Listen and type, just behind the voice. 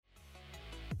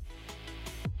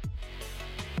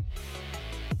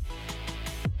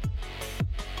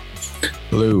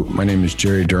Hello, my name is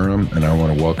Jerry Durham, and I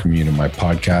want to welcome you to my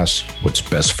podcast, What's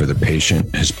Best for the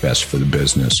Patient is Best for the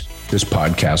Business. This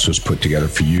podcast was put together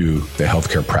for you, the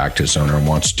healthcare practice owner who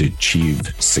wants to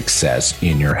achieve success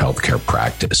in your healthcare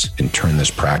practice and turn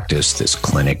this practice, this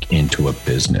clinic, into a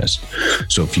business.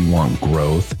 So if you want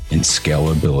growth and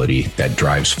scalability that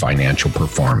drives financial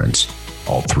performance,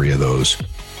 all three of those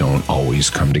don't always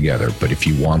come together. But if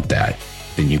you want that,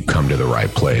 then you've come to the right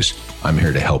place. I'm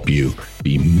here to help you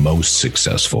be most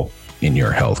successful in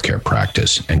your healthcare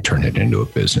practice and turn it into a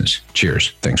business.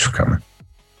 Cheers. Thanks for coming.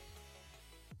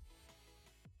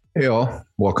 Hey all,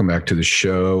 welcome back to the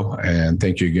show. And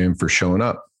thank you again for showing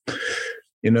up.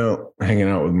 You know, hanging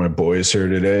out with my boys here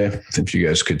today. If you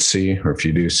guys could see, or if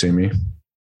you do see me,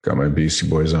 got my Beastie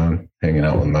Boys on, hanging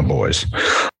out with my boys.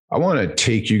 I want to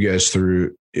take you guys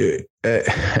through,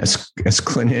 as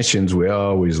clinicians, we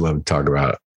always love to talk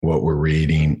about what we're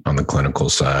reading on the clinical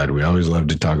side. We always love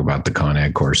to talk about the Con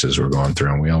Ed courses we're going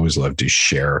through, and we always love to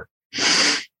share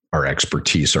our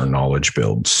expertise, our knowledge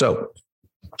build. So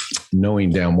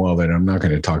knowing damn well that I'm not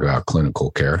going to talk about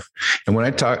clinical care. And when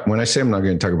I say I'm not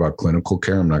going to talk about clinical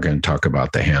care, I'm not going to talk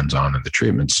about the hands-on and the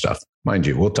treatment stuff. Mind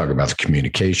you, we'll talk about the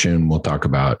communication. We'll talk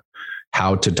about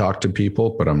how to talk to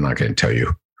people, but I'm not going to tell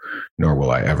you, nor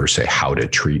will I ever say how to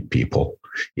treat people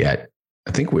yet.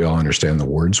 I think we all understand the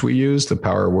words we use. The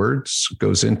power of words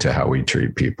goes into how we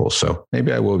treat people. So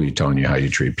maybe I will be telling you how you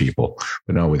treat people,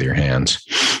 but not with your hands,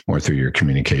 more through your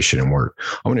communication and work.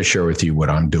 I want to share with you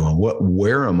what I'm doing.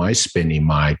 Where am I spending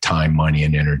my time, money,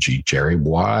 and energy, Jerry?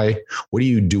 Why? What are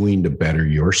you doing to better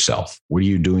yourself? What are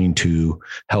you doing to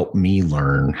help me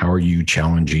learn? How are you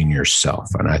challenging yourself?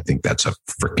 And I think that's a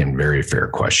freaking very fair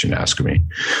question to ask me.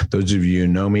 Those of you who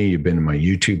know me, you've been to my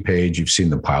YouTube page, you've seen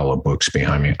the pile of books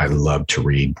behind me. I love to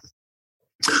read.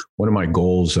 One of my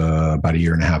goals about a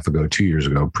year and a half ago, 2 years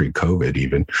ago, pre-COVID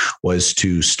even, was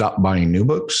to stop buying new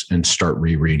books and start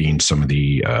rereading some of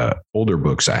the older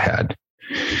books I had.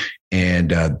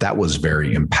 And that was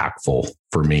very impactful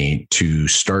for me to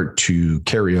start to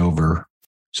carry over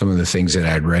some of the things that I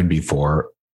had read before.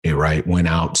 It went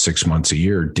out 6 months a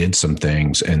year, did some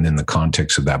things, and then the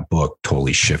context of that book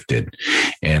totally shifted.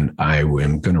 And I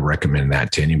am going to recommend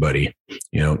that to anybody.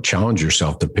 Challenge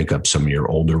yourself to pick up some of your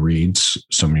older reads,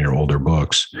 some of your older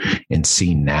books, and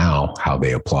see now how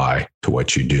they apply to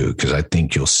what you do, because I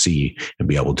think you'll see and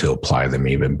be able to apply them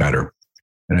even better.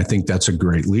 And I think that's a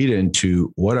great lead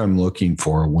into what I'm looking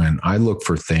for when I look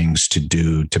for things to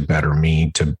do to better me,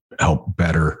 to help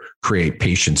better create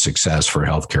patient success for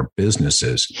healthcare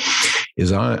businesses,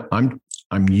 is I'm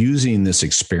using this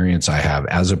experience I have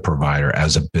as a provider,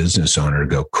 as a business owner, to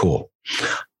go, cool.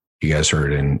 You guys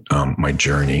heard in my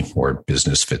journey where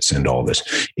business fits into all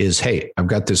this is, hey, I've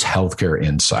got this healthcare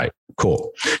insight.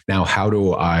 Cool. Now, how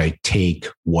do I take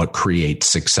what creates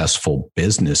successful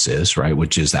businesses, right?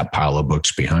 Which is that pile of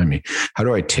books behind me. How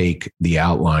do I take the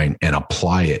outline and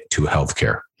apply it to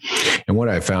healthcare? And what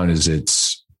I found is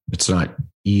it's not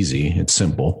easy. It's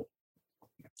simple.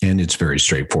 And it's very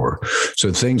straightforward. So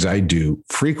the things I do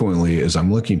frequently is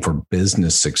I'm looking for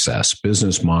business success,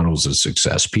 business models of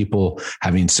success, people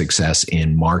having success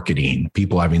in marketing,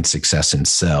 people having success in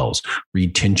sales,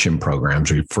 retention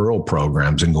programs, referral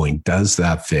programs, and going, does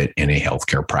that fit in a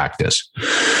healthcare practice?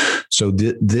 So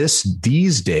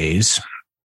these days,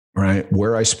 right,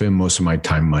 where I spend most of my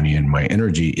time, money, and my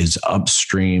energy is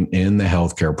upstream in the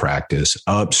healthcare practice,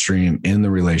 upstream in the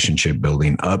relationship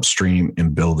building, upstream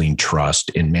in building trust,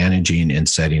 in managing and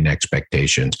setting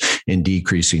expectations, in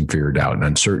decreasing fear, doubt, and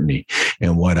uncertainty.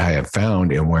 And what I have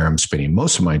found and where I'm spending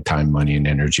most of my time, money, and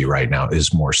energy right now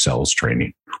is more sales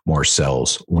training, more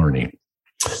sales learning.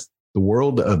 The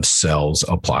world of sales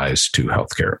applies to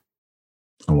healthcare.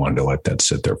 I wanted to let that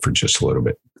sit there for just a little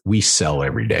bit. We sell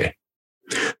every day.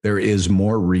 There is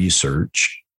more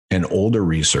research and older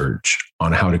research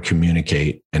on how to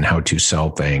communicate and how to sell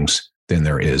things than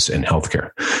there is in healthcare.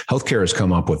 Healthcare has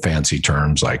come up with fancy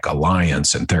terms like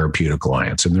alliance and therapeutic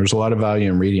alliance. And there's a lot of value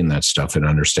in reading that stuff and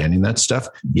understanding that stuff.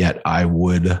 Yet I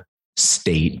would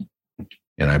state,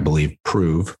 and I believe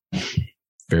prove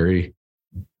very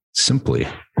simply,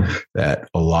 that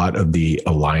a lot of the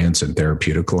alliance and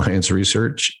therapeutic alliance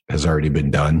research has already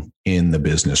been done in the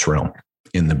business realm.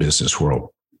 In the business world,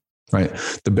 right?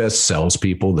 The best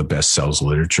salespeople, the best sales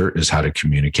literature is how to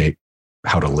communicate,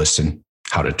 how to listen,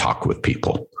 how to talk with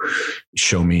people.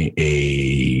 Show me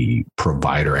a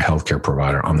provider, a healthcare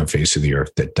provider on the face of the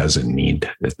earth that doesn't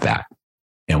need that.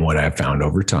 And what I've found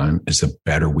over time is the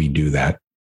better we do that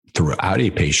throughout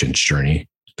a patient's journey,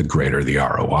 the greater the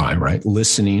ROI, right?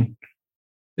 Listening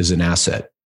is an asset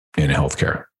in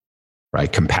healthcare.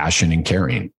 right? Compassion and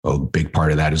caring. A big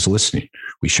part of that is listening.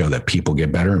 We show that people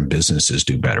get better and businesses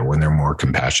do better when they're more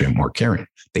compassionate, more caring.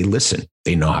 They listen.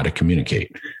 They know how to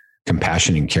communicate.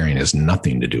 Compassion and caring has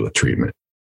nothing to do with treatment,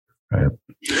 right?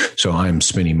 So I'm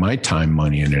spending my time,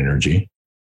 money, and energy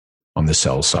on the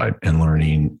sales side and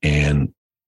learning and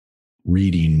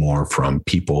reading more from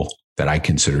people that I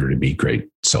consider to be great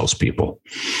salespeople.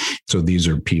 So these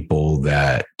are people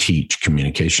that teach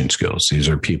communication skills. These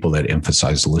are people that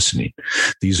emphasize listening.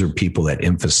 These are people that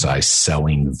emphasize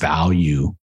selling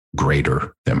value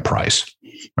greater than price,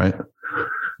 right?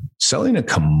 Selling a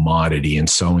commodity and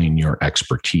selling your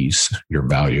expertise, your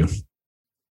value,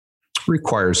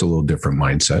 requires a little different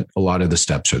mindset. A lot of the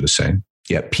steps are the same.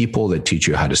 Yet people that teach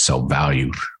you how to sell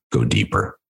value go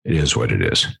deeper. It is what it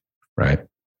is, right?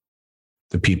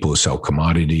 The people who sell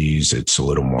commodities, it's a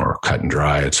little more cut and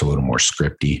dry. It's a little more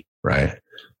scripty, right?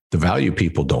 The value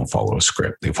people don't follow a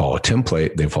script. They follow a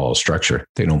template. They follow a structure.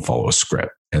 They don't follow a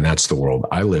script. And that's the world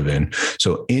I live in.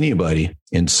 So anybody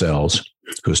in sales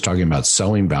who's talking about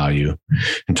selling value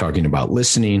and talking about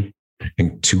listening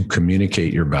and to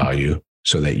communicate your value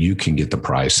so that you can get the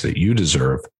price that you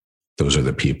deserve, those are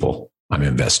the people I'm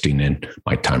investing in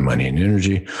my time, money, and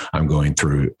energy. I'm going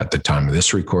through, at the time of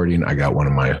this recording, I got one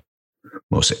of my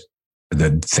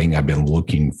the thing I've been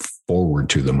looking forward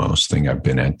to the most, thing I've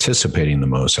been anticipating the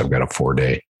most. I've got a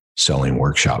 4-day selling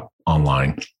workshop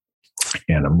online,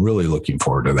 and I'm really looking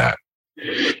forward to that.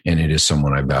 And it is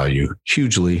someone I value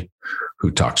hugely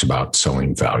who talks about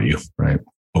selling value, right,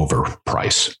 over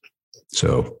price.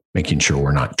 So making sure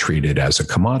we're not treated as a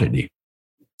commodity.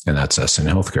 And that's us in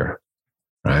healthcare,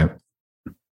 right?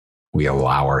 We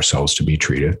allow ourselves to be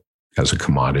treated as a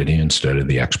commodity instead of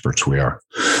the experts we are.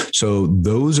 So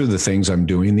those are the things I'm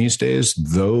doing these days.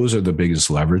 Those are the biggest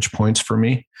leverage points for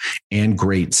me. And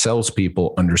great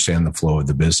salespeople understand the flow of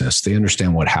the business. They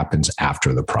understand what happens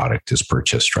after the product is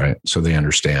purchased, right? So they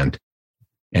understand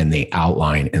and they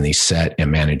outline and they set and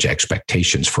manage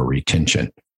expectations for retention.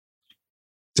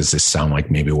 Does this sound like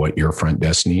maybe what your front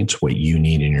desk needs? What you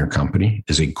need in your company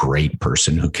is a great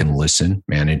person who can listen,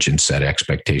 manage, and set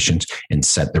expectations and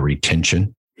set the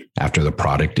retention after the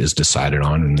product is decided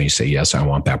on and they say, yes, I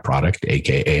want that product,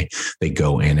 AKA they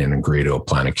go in and agree to a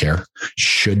plan of care.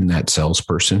 Shouldn't that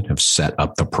salesperson have set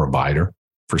up the provider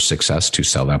for success to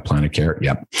sell that plan of care?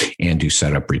 Yep. And to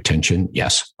set up retention?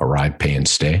 Yes. Arrive, pay, and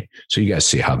stay. So you guys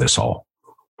see how this all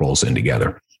rolls in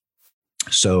together.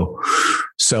 So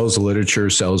sales literature,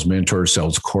 sales mentors,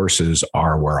 sales courses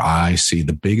are where I see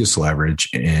the biggest leverage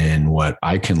in what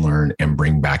I can learn and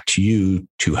bring back to you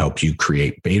to help you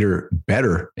create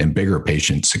better and bigger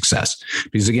patient success.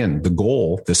 Because again, the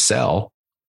goal, the sell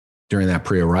during that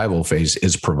pre-arrival phase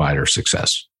is provider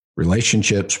success,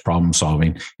 relationships, problem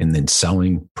solving, and then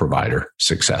selling provider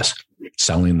success,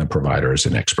 selling the provider as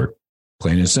an expert,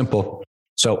 plain and simple.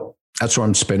 So that's where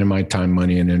I'm spending my time,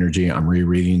 money, and energy. I'm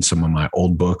rereading some of my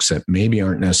old books that maybe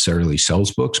aren't necessarily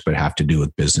sales books, but have to do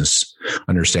with business,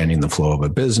 understanding the flow of a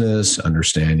business,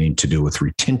 understanding to do with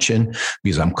retention,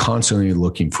 because I'm constantly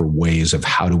looking for ways of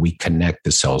how do we connect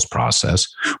the sales process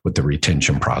with the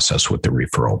retention process, with the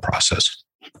referral process.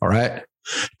 All right.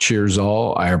 Cheers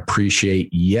all. I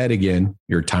appreciate yet again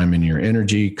your time and your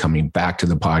energy coming back to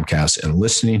the podcast and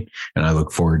listening. And I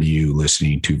look forward to you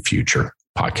listening to future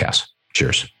podcasts.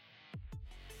 Cheers.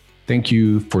 Thank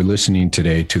you for listening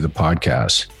today to the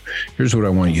podcast. Here's what I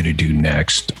want you to do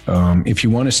next. If you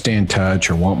want to stay in touch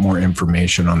or want more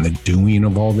information on the doing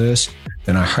of all this,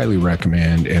 then I highly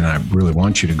recommend, and I really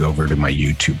want you to go over to my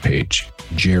YouTube page,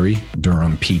 Jerry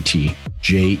Durham PT,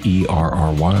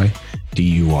 JerryDurham.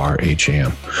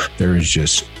 There is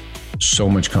just so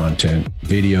much content,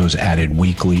 videos added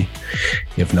weekly,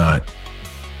 if not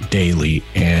daily,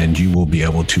 and you will be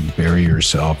able to bury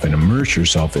yourself and immerse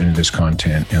yourself into this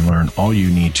content and learn all you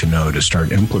need to know to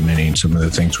start implementing some of the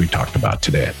things we talked about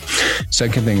today.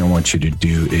 Second thing I want you to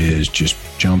do is just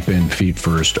jump in feet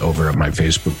first over at my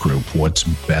Facebook group. What's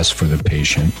best for the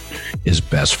patient is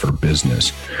best for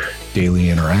business. Daily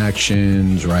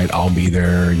interactions, right? I'll be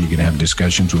there. You can have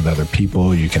discussions with other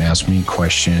people. You can ask me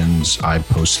questions. I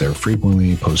post there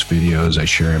frequently, post videos. I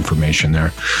share information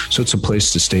there. So it's a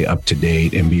place to stay up to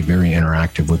date and be very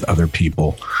interactive with other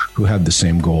people who have the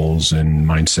same goals and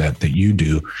mindset that you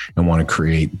do and want to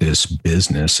create this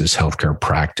business, this healthcare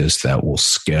practice that will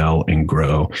scale and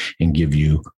grow and give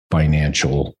you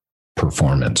financial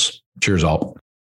performance. Cheers all.